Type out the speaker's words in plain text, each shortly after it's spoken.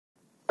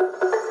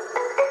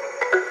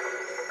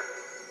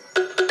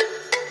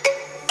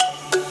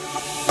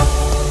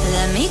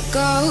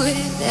go,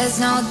 there's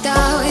no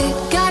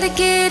doubt. Gotta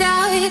get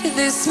out of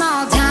this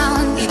small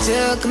town. You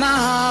took my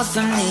heart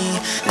from me,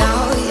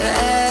 now you're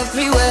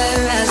everywhere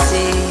I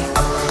see.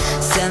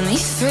 Set me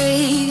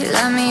free,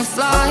 let me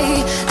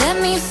fly,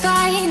 let me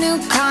find new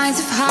kinds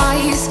of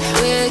highs.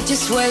 We're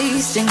just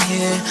wasting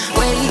here,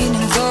 waiting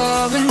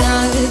for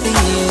another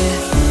year.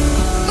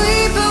 We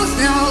both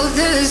know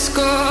the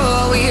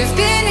score, we've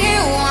been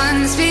here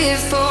once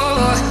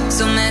before.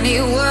 So many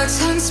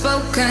words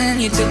unspoken,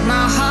 you took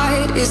my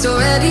heart, it's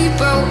already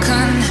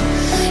broken.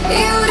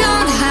 You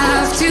don't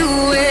have to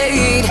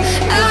wait,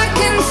 I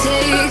can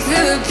take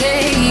the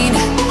pain.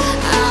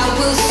 I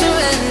will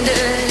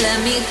surrender, let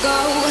me go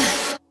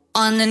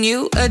on a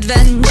new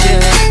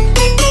adventure.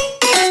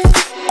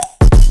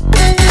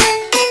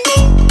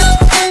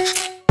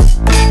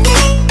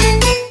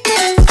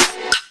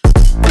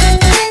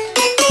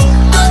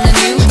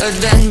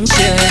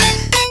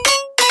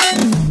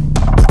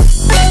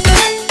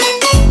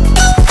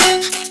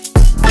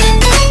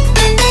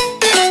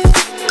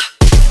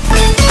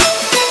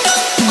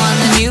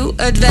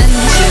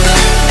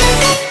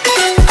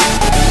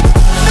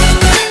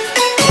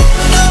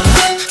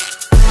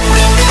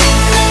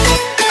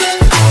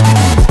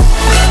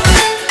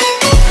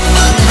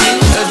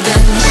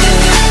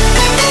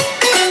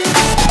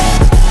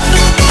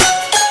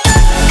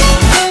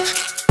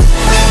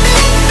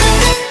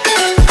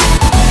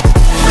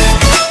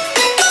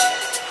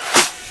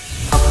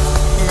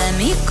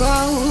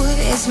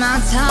 It's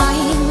my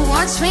time,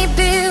 watch me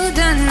build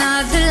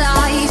another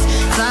life.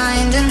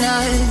 Find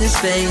another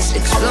space,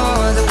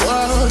 explore the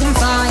world and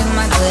find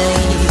my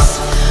place.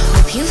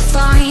 Hope you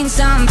find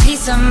some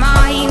peace of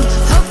mind,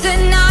 hope the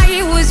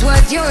night was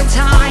worth your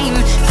time.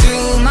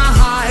 Threw my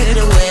heart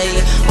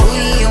away,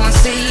 we won't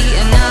see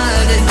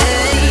another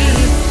day.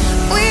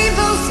 We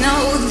both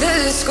know the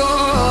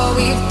score,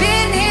 we've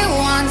been here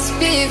once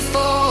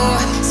before.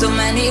 So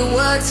many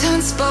words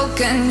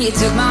unspoken, you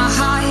took my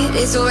heart,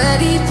 it's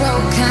already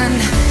broken.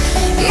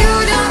 You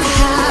don't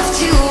have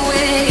to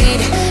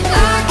wait,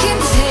 I can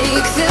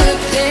take the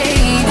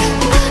pain.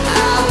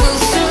 I will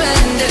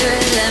surrender,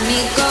 let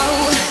me go.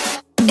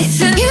 It's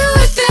a new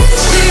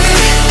adventure.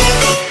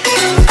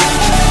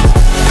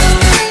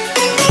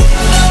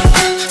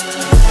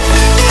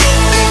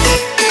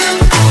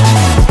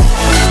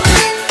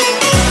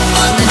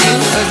 On a new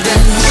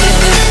adventure.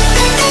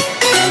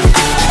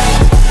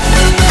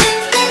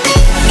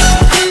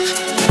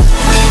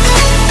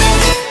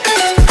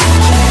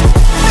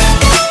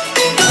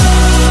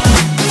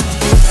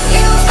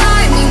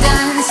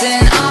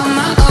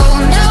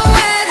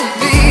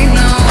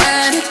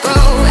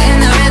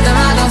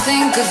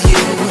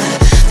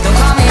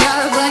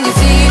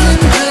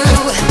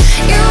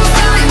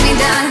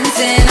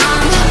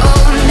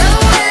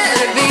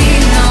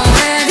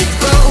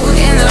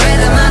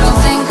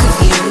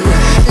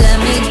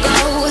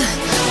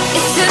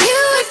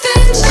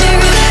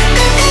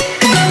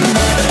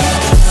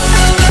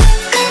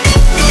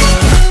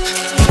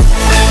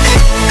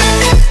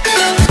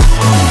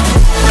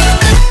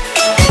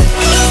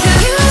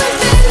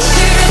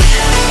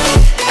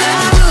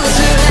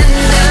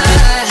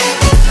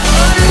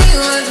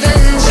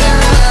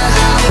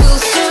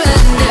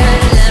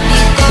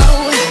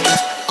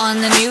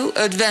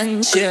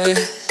 Adventure.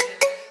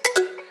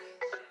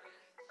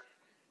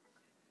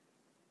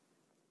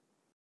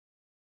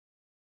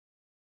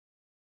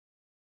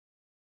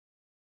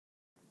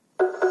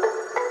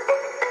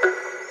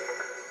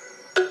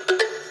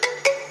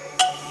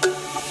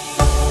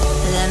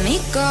 Let me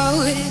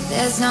go,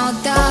 there's no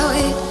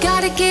doubt.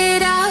 Gotta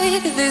get out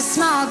of this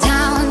small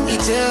town. You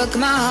took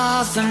my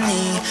heart from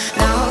me,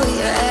 now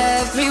you're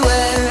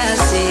everywhere I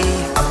see.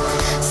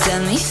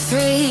 Set me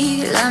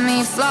free, let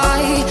me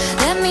fly,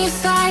 let me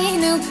find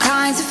new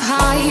kinds of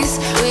highs.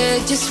 We're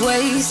just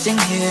wasting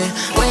here,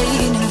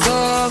 waiting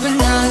for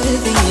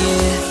another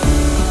year.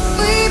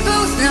 We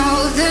both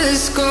know the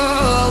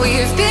score,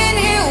 we've been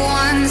here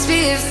once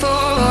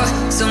before.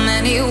 So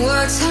many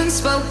words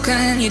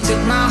unspoken, you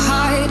took my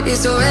heart,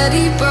 it's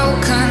already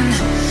broken.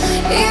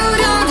 You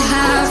don't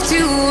have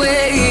to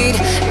wait,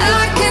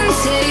 I can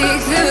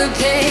take the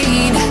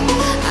pain.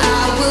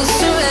 I will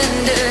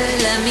surrender,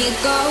 let me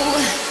go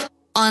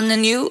on a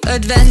new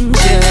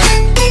adventure.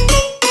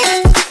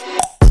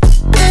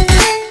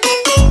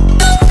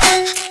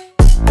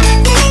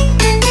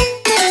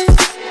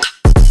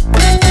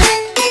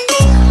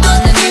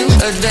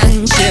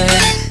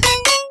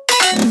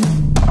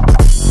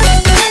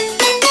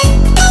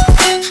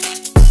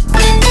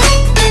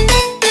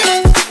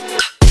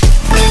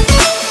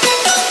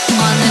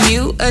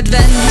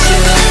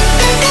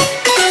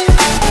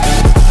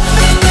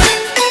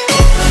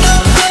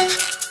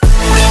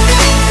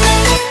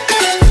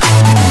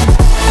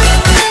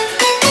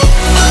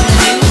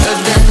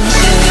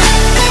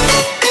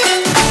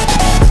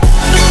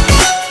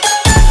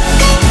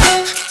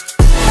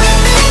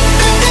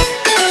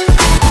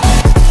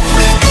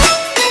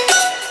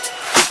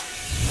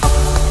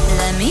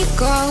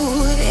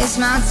 It's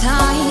my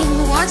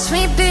time, watch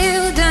me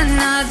build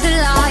another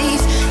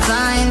life.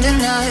 find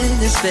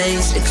another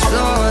space,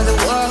 explore the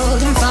world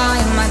and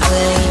find my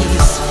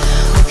place.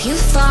 Hope you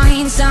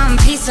find some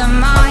peace of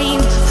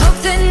mind, hope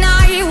the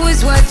night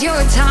was worth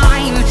your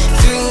time.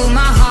 Threw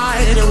my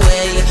heart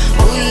away,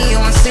 we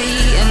won't see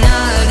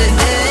another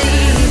day.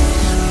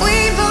 We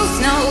both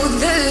know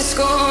the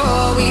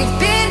score, we've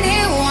been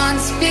here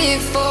once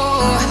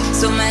before.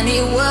 So many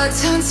words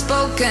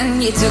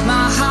unspoken, you took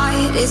my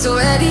heart, it's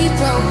already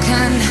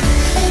broken.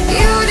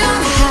 You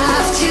don't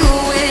have to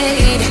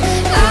wait,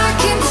 I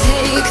can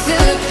take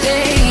the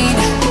pain.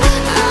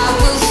 I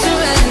will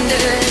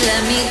surrender,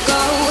 let me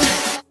go.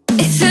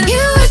 It's a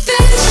new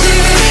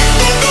adventure.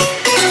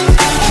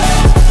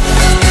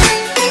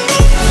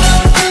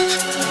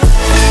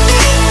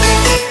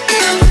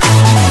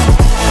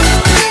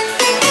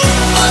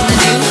 On the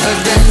new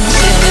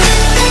adventure.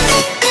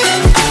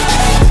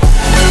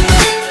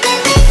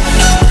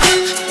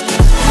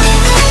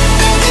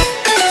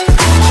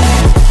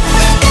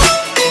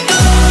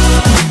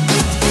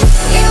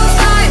 You'll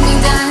find me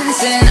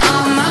dancing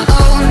on my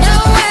own,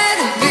 nowhere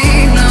to be,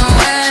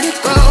 nowhere to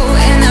go.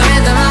 In the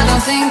rhythm I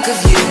don't think of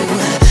you,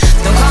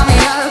 don't call me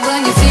up when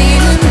you're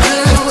feeling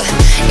blue.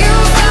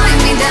 You'll find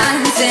me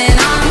dancing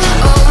on my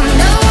own,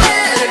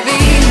 nowhere to be,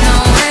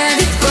 nowhere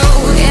to go.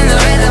 In the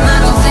rhythm I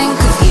don't think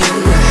of you,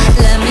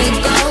 let me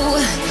go.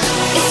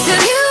 It's a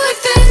new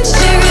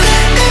adventure.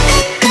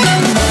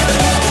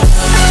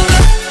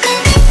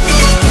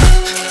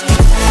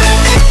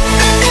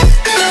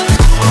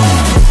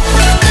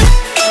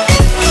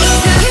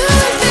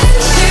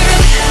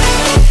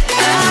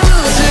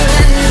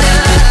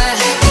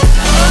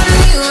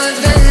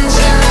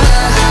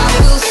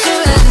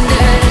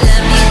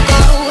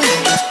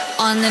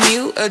 On the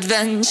new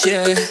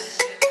adventure.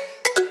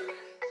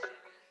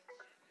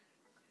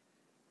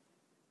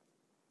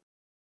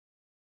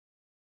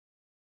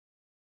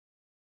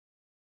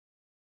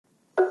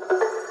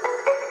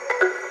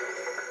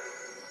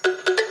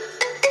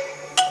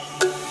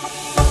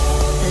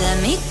 Let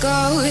me go,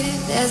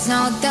 there's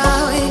no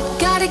doubt.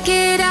 Gotta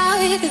get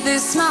out of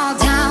this small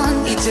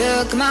town. You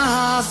took my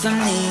heart from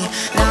me,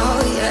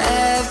 now you're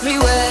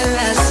everywhere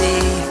I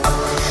see.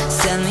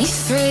 Set me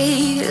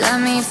free, let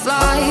me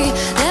fly,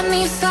 let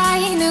me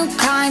find new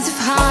kinds of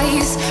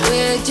highs.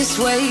 We're just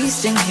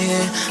wasting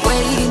here,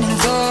 waiting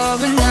for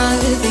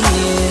another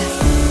year.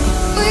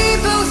 We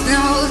both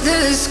know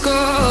the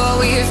score,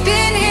 we've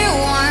been here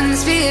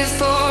once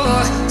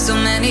before. So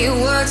many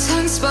words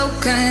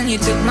unspoken, you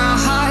took my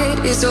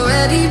heart, it's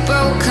already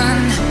broken.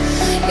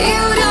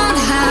 You don't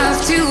have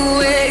to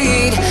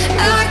wait,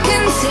 I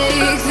can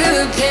take the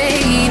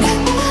pain.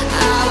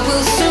 I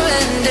will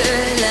surrender,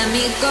 let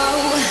me go.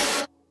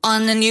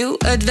 On a new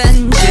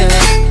adventure.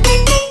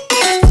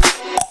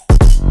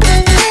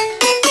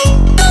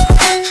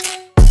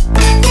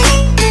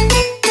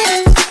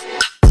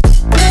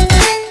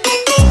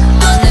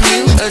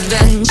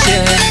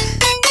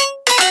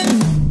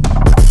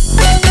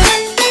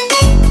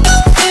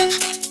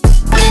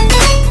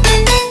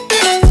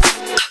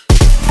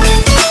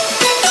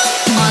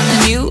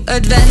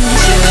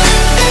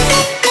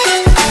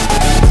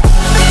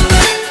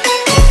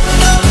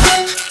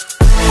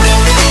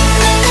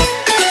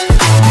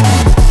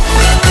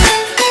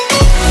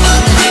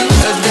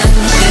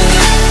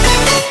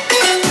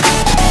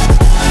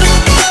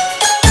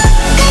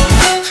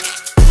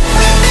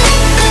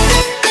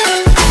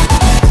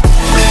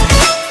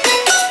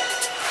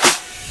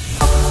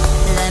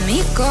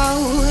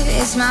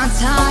 It's my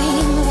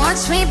time,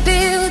 watch me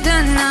build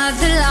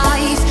another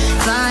life.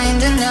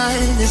 Find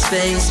another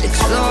space,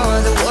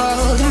 explore the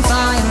world and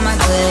find my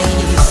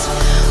place.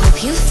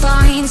 Hope you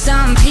find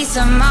some peace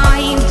of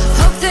mind,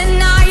 hope the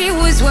night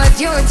was worth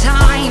your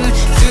time.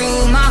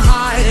 Threw my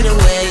heart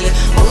away,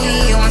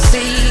 we won't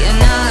see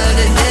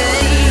another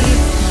day.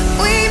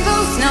 We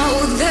both know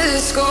the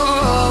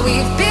score,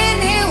 we've been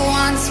here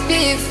once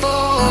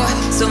before.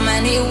 So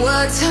many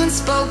words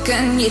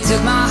unspoken, you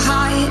took my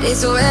heart,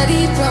 it's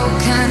already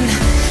broken.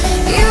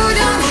 You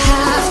don't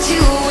have to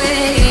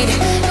wait,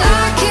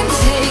 I can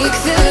take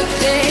the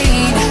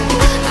pain.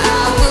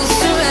 I will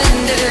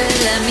surrender,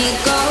 let me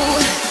go.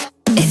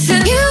 It's a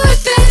new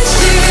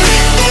adventure.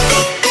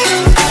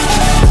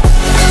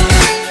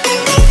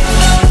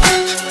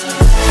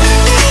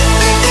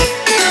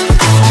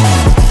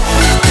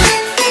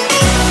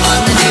 On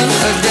the new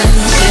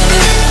adventure.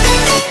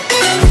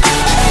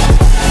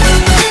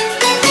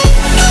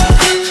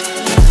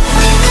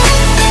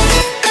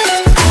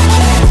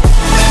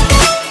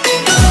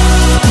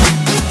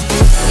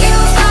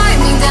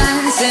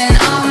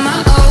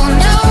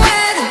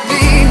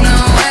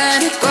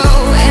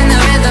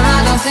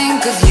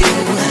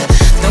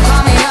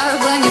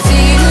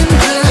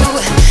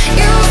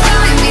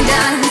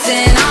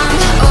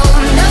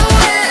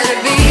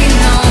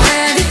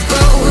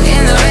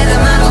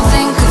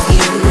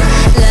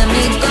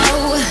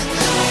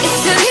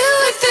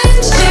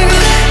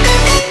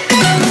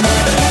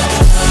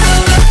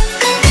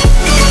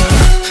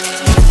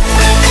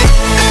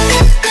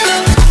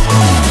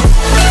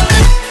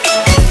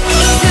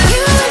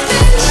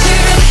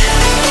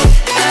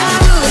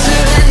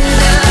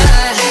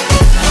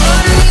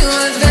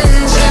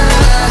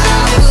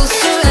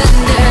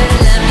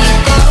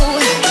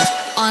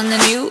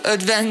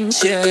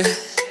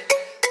 adventure.